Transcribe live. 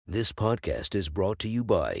This podcast is brought to you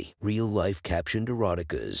by Real Life Captioned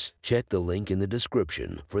Eroticas. Check the link in the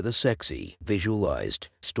description for the sexy, visualized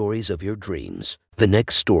stories of your dreams. The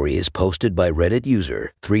next story is posted by Reddit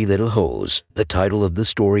user Three Little Hoes. The title of the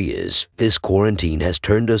story is "This Quarantine Has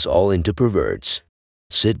Turned Us All Into Perverts."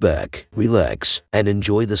 Sit back, relax, and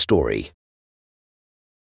enjoy the story.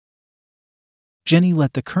 Jenny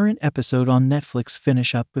let the current episode on Netflix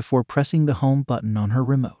finish up before pressing the home button on her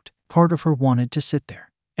remote. Part of her wanted to sit there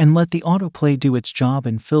and let the autoplay do its job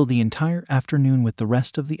and fill the entire afternoon with the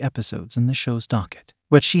rest of the episodes in the show's docket.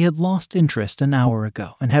 But she had lost interest an hour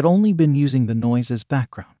ago and had only been using the noise as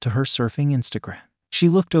background to her surfing Instagram. She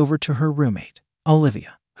looked over to her roommate,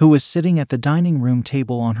 Olivia, who was sitting at the dining room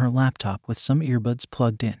table on her laptop with some earbuds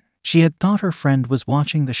plugged in. She had thought her friend was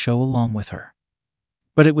watching the show along with her.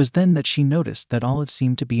 But it was then that she noticed that Olive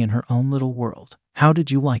seemed to be in her own little world. "How did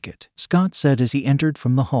you like it?" Scott said as he entered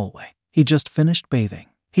from the hallway. He just finished bathing.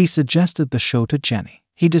 He suggested the show to Jenny.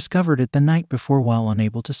 He discovered it the night before while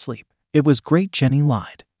unable to sleep. It was great, Jenny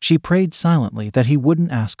lied. She prayed silently that he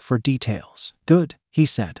wouldn't ask for details. "Good," he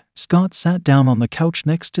said. Scott sat down on the couch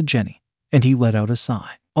next to Jenny, and he let out a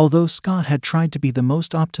sigh. Although Scott had tried to be the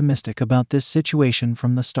most optimistic about this situation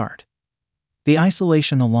from the start, the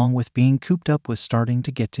isolation along with being cooped up was starting to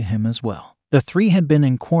get to him as well. The three had been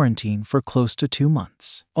in quarantine for close to 2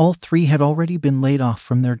 months. All three had already been laid off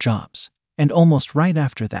from their jobs, and almost right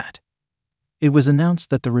after that, it was announced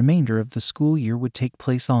that the remainder of the school year would take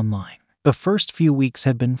place online. The first few weeks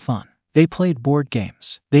had been fun. They played board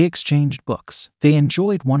games. They exchanged books. They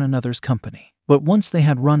enjoyed one another's company. But once they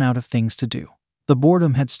had run out of things to do, the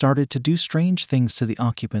boredom had started to do strange things to the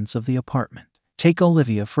occupants of the apartment. Take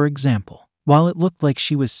Olivia, for example. While it looked like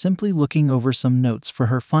she was simply looking over some notes for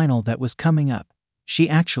her final that was coming up, she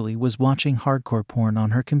actually was watching hardcore porn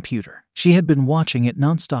on her computer. She had been watching it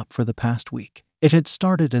nonstop for the past week. It had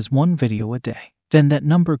started as one video a day. Then that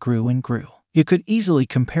number grew and grew. You could easily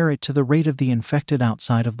compare it to the rate of the infected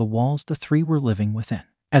outside of the walls the three were living within.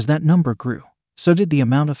 As that number grew, so did the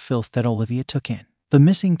amount of filth that Olivia took in. The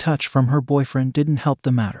missing touch from her boyfriend didn't help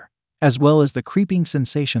the matter, as well as the creeping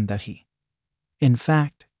sensation that he, in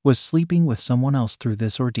fact, was sleeping with someone else through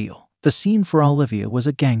this ordeal. The scene for Olivia was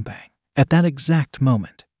a gangbang. At that exact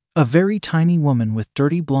moment, a very tiny woman with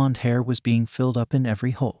dirty blonde hair was being filled up in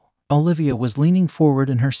every hole. Olivia was leaning forward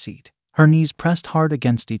in her seat, her knees pressed hard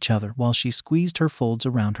against each other while she squeezed her folds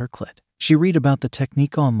around her clit. She read about the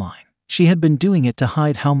technique online. She had been doing it to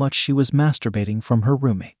hide how much she was masturbating from her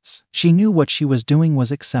roommates. She knew what she was doing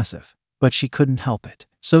was excessive, but she couldn't help it.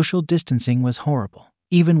 Social distancing was horrible.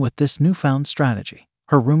 Even with this newfound strategy,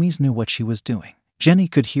 her roomies knew what she was doing. Jenny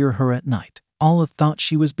could hear her at night. Olive thought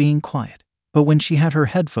she was being quiet, but when she had her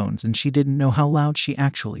headphones and she didn't know how loud she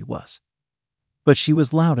actually was. But she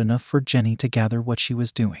was loud enough for Jenny to gather what she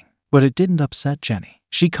was doing. But it didn't upset Jenny.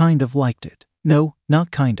 She kind of liked it. No,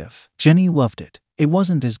 not kind of. Jenny loved it. It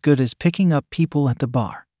wasn't as good as picking up people at the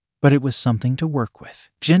bar, but it was something to work with.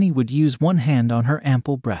 Jenny would use one hand on her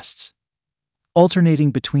ample breasts,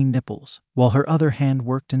 alternating between nipples, while her other hand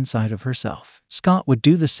worked inside of herself. Scott would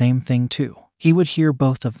do the same thing too. He would hear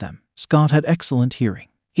both of them. Scott had excellent hearing.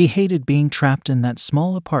 He hated being trapped in that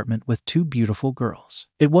small apartment with two beautiful girls.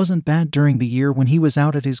 It wasn't bad during the year when he was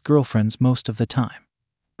out at his girlfriend's most of the time.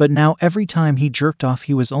 But now every time he jerked off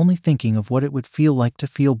he was only thinking of what it would feel like to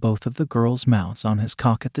feel both of the girls' mouths on his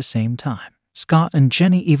cock at the same time. Scott and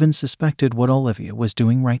Jenny even suspected what Olivia was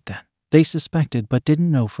doing right then. They suspected but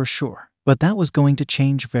didn't know for sure. But that was going to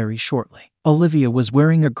change very shortly. Olivia was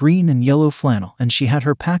wearing a green and yellow flannel and she had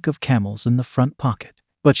her pack of Camels in the front pocket.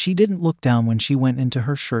 But she didn't look down when she went into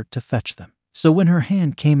her shirt to fetch them. So when her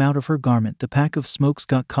hand came out of her garment, the pack of smokes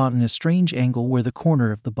got caught in a strange angle where the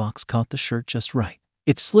corner of the box caught the shirt just right.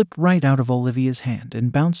 It slipped right out of Olivia's hand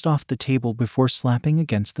and bounced off the table before slapping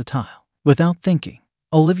against the tile. Without thinking,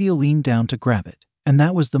 Olivia leaned down to grab it, and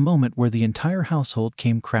that was the moment where the entire household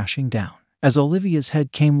came crashing down. As Olivia's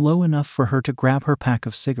head came low enough for her to grab her pack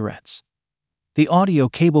of cigarettes, the audio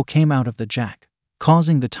cable came out of the jack,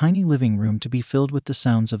 causing the tiny living room to be filled with the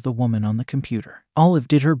sounds of the woman on the computer. Olive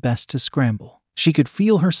did her best to scramble. She could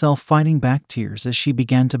feel herself fighting back tears as she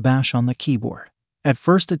began to bash on the keyboard, at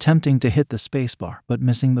first attempting to hit the spacebar but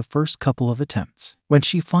missing the first couple of attempts. When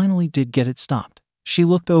she finally did get it stopped, she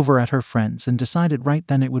looked over at her friends and decided right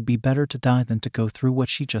then it would be better to die than to go through what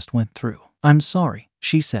she just went through. "I'm sorry,"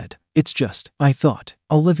 she said. "It's just, I thought."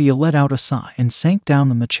 Olivia let out a sigh and sank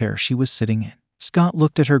down in the chair she was sitting in. Scott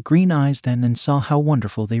looked at her green eyes then and saw how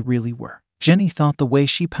wonderful they really were. Jenny thought the way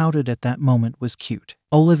she pouted at that moment was cute.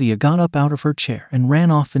 Olivia got up out of her chair and ran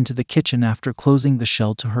off into the kitchen after closing the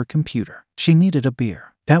shell to her computer. She needed a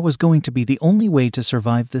beer. That was going to be the only way to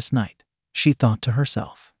survive this night, she thought to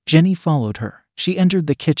herself. Jenny followed her. She entered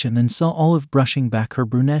the kitchen and saw Olive brushing back her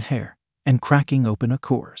brunette hair and cracking open a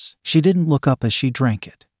Coors. She didn't look up as she drank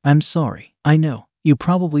it. I'm sorry. I know, you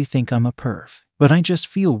probably think I'm a perv, but I just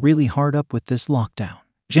feel really hard up with this lockdown.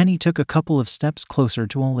 Jenny took a couple of steps closer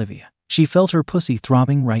to Olivia. She felt her pussy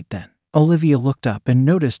throbbing right then. Olivia looked up and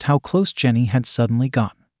noticed how close Jenny had suddenly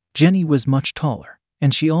gotten. Jenny was much taller,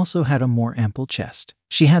 and she also had a more ample chest.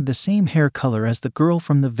 She had the same hair color as the girl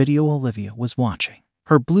from the video Olivia was watching.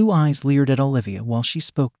 Her blue eyes leered at Olivia while she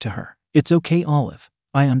spoke to her. It's okay, Olive.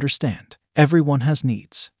 I understand. Everyone has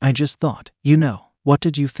needs. I just thought, what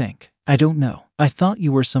did you think? I don't know. I thought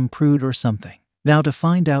you were some prude or something. Now to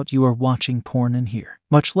find out you are watching porn in here,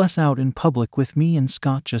 much less out in public with me and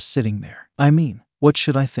Scott just sitting there. I mean, what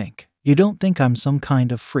should I think? You don't think I'm some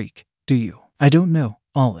kind of freak, do you? I don't know,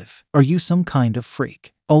 Olive. Are you some kind of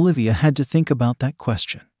freak? Olivia had to think about that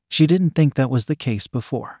question. She didn't think that was the case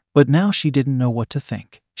before, but now she didn't know what to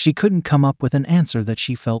think. She couldn't come up with an answer that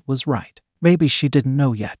she felt was right. Maybe she didn't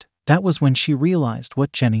know yet. That was when she realized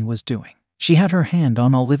what Jenny was doing. She had her hand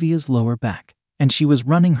on Olivia's lower back, and she was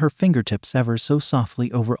running her fingertips ever so softly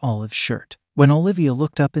over Olive's shirt. When Olivia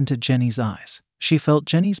looked up into Jenny's eyes, she felt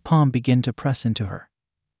Jenny's palm begin to press into her,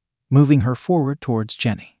 moving her forward towards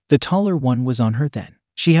Jenny. The taller one was on her then.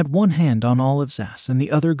 She had one hand on Olive's ass and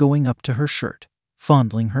the other going up to her shirt,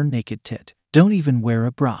 fondling her naked tit. Don't even wear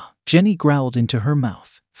a bra. Jenny growled into her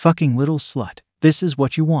mouth. Fucking little slut. This is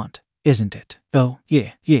what you want, isn't it? Oh,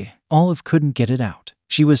 yeah. Olive couldn't get it out.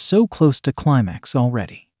 She was so close to climax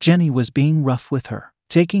already. Jenny was being rough with her,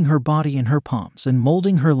 taking her body in her palms and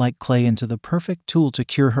molding her like clay into the perfect tool to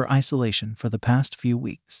cure her isolation for the past few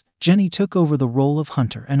weeks. Jenny took over the role of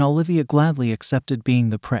hunter and Olivia gladly accepted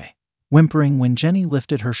being the prey, whimpering when Jenny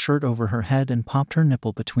lifted her shirt over her head and popped her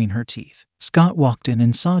nipple between her teeth. Scott walked in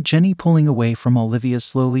and saw Jenny pulling away from Olivia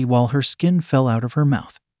slowly while her skin fell out of her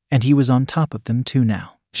mouth, and he was on top of them too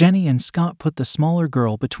now. Jenny and Scott put the smaller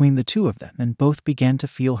girl between the two of them and both began to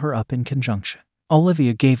feel her up in conjunction.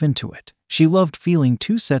 Olivia gave into it. She loved feeling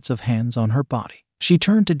two sets of hands on her body. She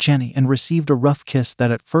turned to Jenny and received a rough kiss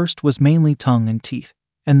that at first was mainly tongue and teeth,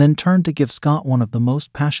 and then turned to give Scott one of the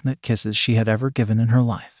most passionate kisses she had ever given in her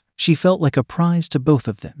life. She felt like a prize to both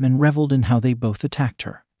of them and reveled in how they both attacked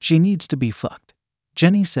her. She needs to be fucked,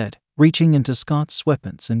 Jenny said, reaching into Scott's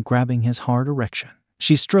sweatpants and grabbing his hard erection.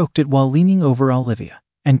 She stroked it while leaning over Olivia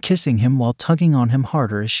and kissing him while tugging on him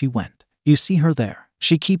harder as she went. You see her there?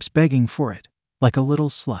 She keeps begging for it, like a little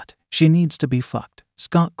slut. She needs to be fucked.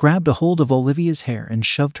 Scott grabbed a hold of Olivia's hair and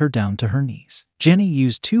shoved her down to her knees. Jenny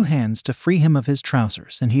used two hands to free him of his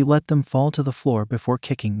trousers and he let them fall to the floor before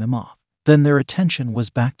kicking them off. Then their attention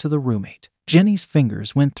was back to the roommate. Jenny's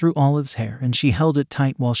fingers went through Olive's hair and she held it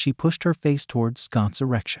tight while she pushed her face towards Scott's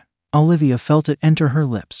erection. Olivia felt it enter her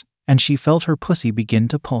lips, and she felt her pussy begin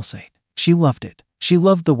to pulsate. She loved it. She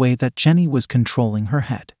loved the way that Jenny was controlling her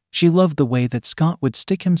head. She loved the way that Scott would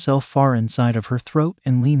stick himself far inside of her throat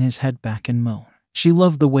and lean his head back and moan. She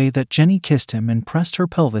loved the way that Jenny kissed him and pressed her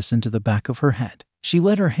pelvis into the back of her head. She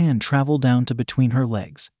let her hand travel down to between her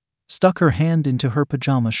legs, stuck her hand into her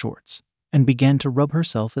pajama shorts, and began to rub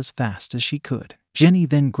herself as fast as she could. Jenny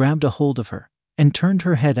then grabbed a hold of her and turned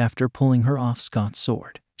her head after pulling her off Scott's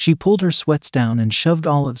sword. She pulled her sweats down and shoved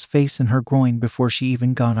Olive's face in her groin before she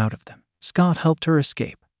even got out of them. Scott helped her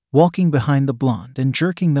escape, walking behind the blonde and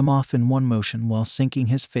jerking them off in one motion while sinking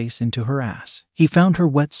his face into her ass. He found her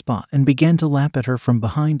wet spot and began to lap at her from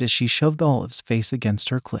behind as she shoved Olive's face against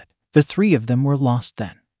her clit. The three of them were lost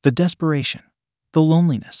then. The desperation, the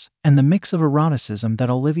loneliness, and the mix of eroticism that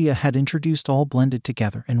Olivia had introduced all blended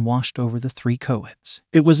together and washed over the three co-eds.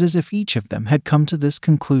 It was as if each of them had come to this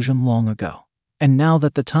conclusion long ago, and now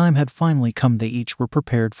that the time had finally come they each were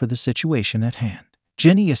prepared for the situation at hand.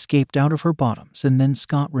 Jenny escaped out of her bottoms and then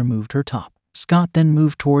Scott removed her top. Scott then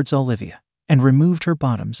moved towards Olivia and removed her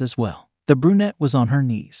bottoms as well. The brunette was on her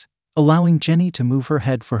knees, allowing Jenny to move her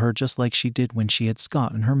head for her just like she did when she had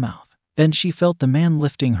Scott in her mouth. Then she felt the man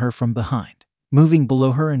lifting her from behind, moving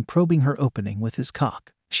below her and probing her opening with his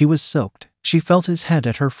cock. She was soaked. She felt his head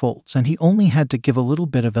at her folds and he only had to give a little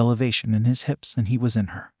bit of elevation in his hips and he was in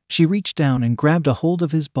her. She reached down and grabbed a hold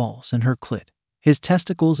of his balls and her clit, his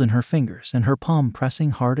testicles in her fingers and her palm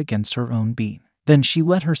pressing hard against her own bean. Then she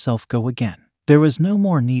let herself go again. There was no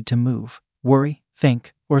more need to move, worry,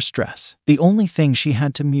 think, or stress. The only thing she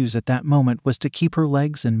had to muse at that moment was to keep her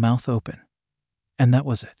legs and mouth open. And that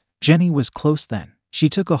was it. Jenny was close then. She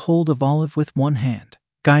took a hold of Olive with one hand,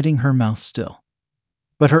 guiding her mouth still.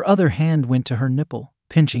 But her other hand went to her nipple,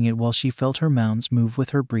 pinching it while she felt her mounds move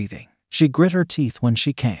with her breathing. She grit her teeth when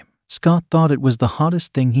she came. Scott thought it was the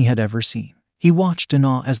hottest thing he had ever seen. He watched in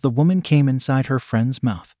awe as the woman came inside her friend's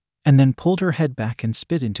mouth, and then pulled her head back and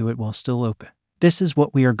spit into it while still open. "This is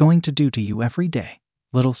what we are going to do to you every day,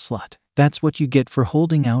 little slut. That's what you get for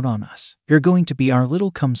holding out on us. You're going to be our little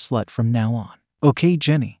cum slut from now on. Okay,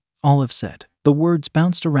 Jenny," Olive said. The words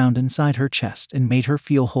bounced around inside her chest and made her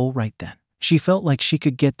feel whole right then. She felt like she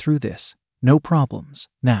could get through this. No problems.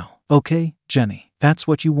 Now, okay, Jenny, that's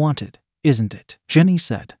what you wanted, isn't it? Jenny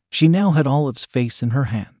said. She now had Olive's face in her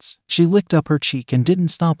hands. She licked up her cheek and didn't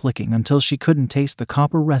stop licking until she couldn't taste the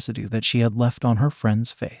copper residue that she had left on her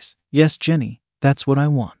friend's face. "Yes, Jenny, that's what I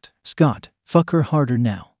want. Scott, fuck her harder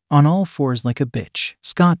now. On all fours like a bitch."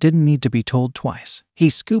 Scott didn't need to be told twice. He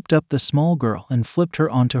scooped up the small girl and flipped her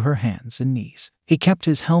onto her hands and knees. He kept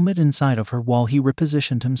his helmet inside of her while he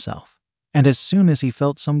repositioned himself. And as soon as he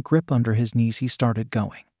felt some grip under his knees, he started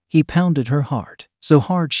going. He pounded her hard, so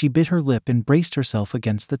hard she bit her lip and braced herself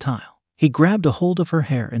against the tile. He grabbed a hold of her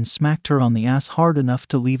hair and smacked her on the ass hard enough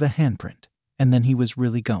to leave a handprint, and then he was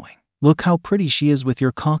really going. "Look how pretty she is with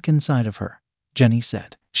your cock inside of her," Jenny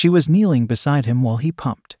said. She was kneeling beside him while he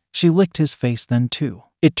pumped. She licked his face then too.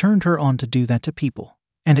 It turned her on to do that to people,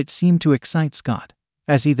 and it seemed to excite Scott,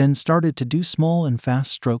 as he then started to do small and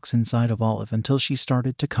fast strokes inside of Olive until she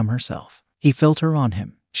started to come herself. He felt her on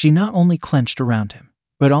him. She not only clenched around him,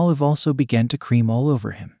 but Olive also began to cream all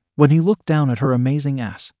over him. When he looked down at her amazing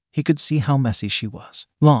ass, he could see how messy she was.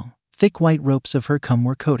 Long, thick white ropes of her cum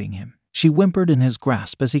were coating him. She whimpered in his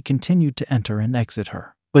grasp as he continued to enter and exit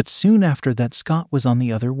her. But soon after that, Scott was on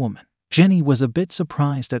the other woman. Jenny was a bit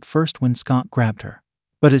surprised at first when Scott grabbed her,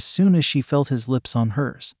 but as soon as she felt his lips on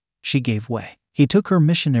hers, she gave way. He took her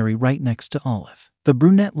missionary right next to Olive. The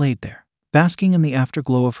brunette laid there, basking in the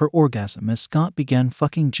afterglow of her orgasm as Scott began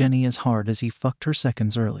fucking Jenny as hard as he fucked her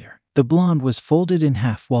seconds earlier. The blonde was folded in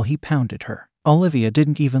half while he pounded her. Olivia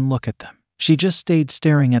didn't even look at them. She just stayed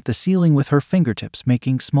staring at the ceiling with her fingertips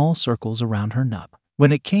making small circles around her nub.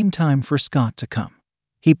 When it came time for Scott to come,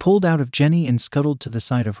 he pulled out of Jenny and scuttled to the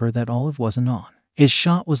side of her that Olive wasn't on. His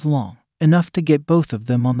shot was long, enough to get both of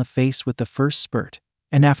them on the face with the first spurt,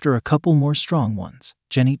 and after a couple more strong ones,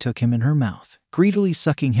 Jenny took him in her mouth, greedily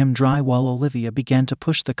sucking him dry while Olivia began to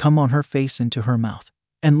push the cum on her face into her mouth,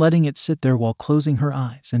 and letting it sit there while closing her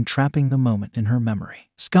eyes and trapping the moment in her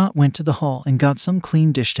memory. Scott went to the hall and got some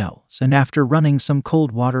clean dish towels, and after running some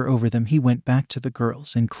cold water over them, he went back to the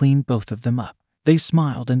girls and cleaned both of them up. They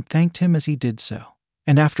smiled and thanked him as he did so.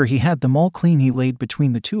 And after he had them all clean, he laid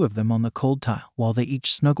between the two of them on the cold tile while they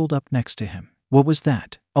each snuggled up next to him. What was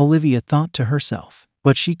that? Olivia thought to herself,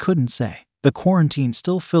 but she couldn't say. The quarantine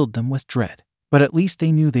still filled them with dread, but at least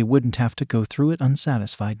they knew they wouldn't have to go through it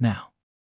unsatisfied now.